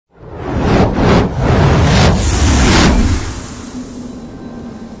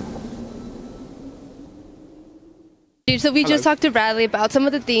So we just talked to Bradley about some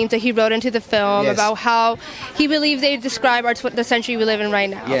of the themes that he wrote into the film, about how he believes they describe the century we live in right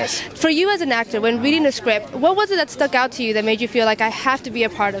now. Yes. For you as an actor, when reading the script, what was it that stuck out to you that made you feel like I have to be a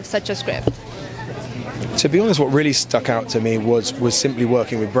part of such a script? To be honest, what really stuck out to me was simply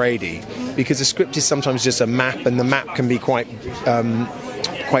working with Brady, because the script is sometimes just a map, and the map can be quite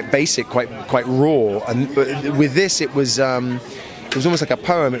basic, quite raw. And with this, it was almost like a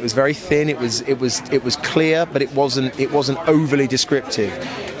poem. It was very thin. It was clear, but it wasn't overly descriptive.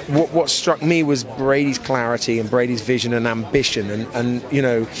 What struck me was Brady's clarity and Brady's vision and ambition, and you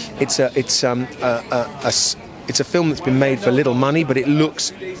know, it's a film that's been made for little money, but it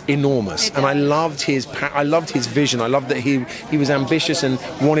looks enormous. And I loved his vision. I loved that he was ambitious and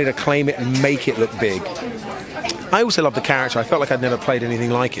wanted to claim it and make it look big. I also loved the character. I felt like I'd never played anything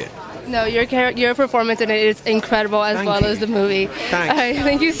like it. No, your performance in it is incredible, as well as the movie. Thanks. All right,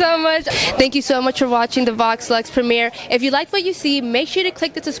 thank you so much. Thank you so much for watching the Vox Lux premiere. If you like what you see, make sure to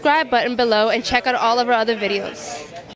click the subscribe button below and check out all of our other videos.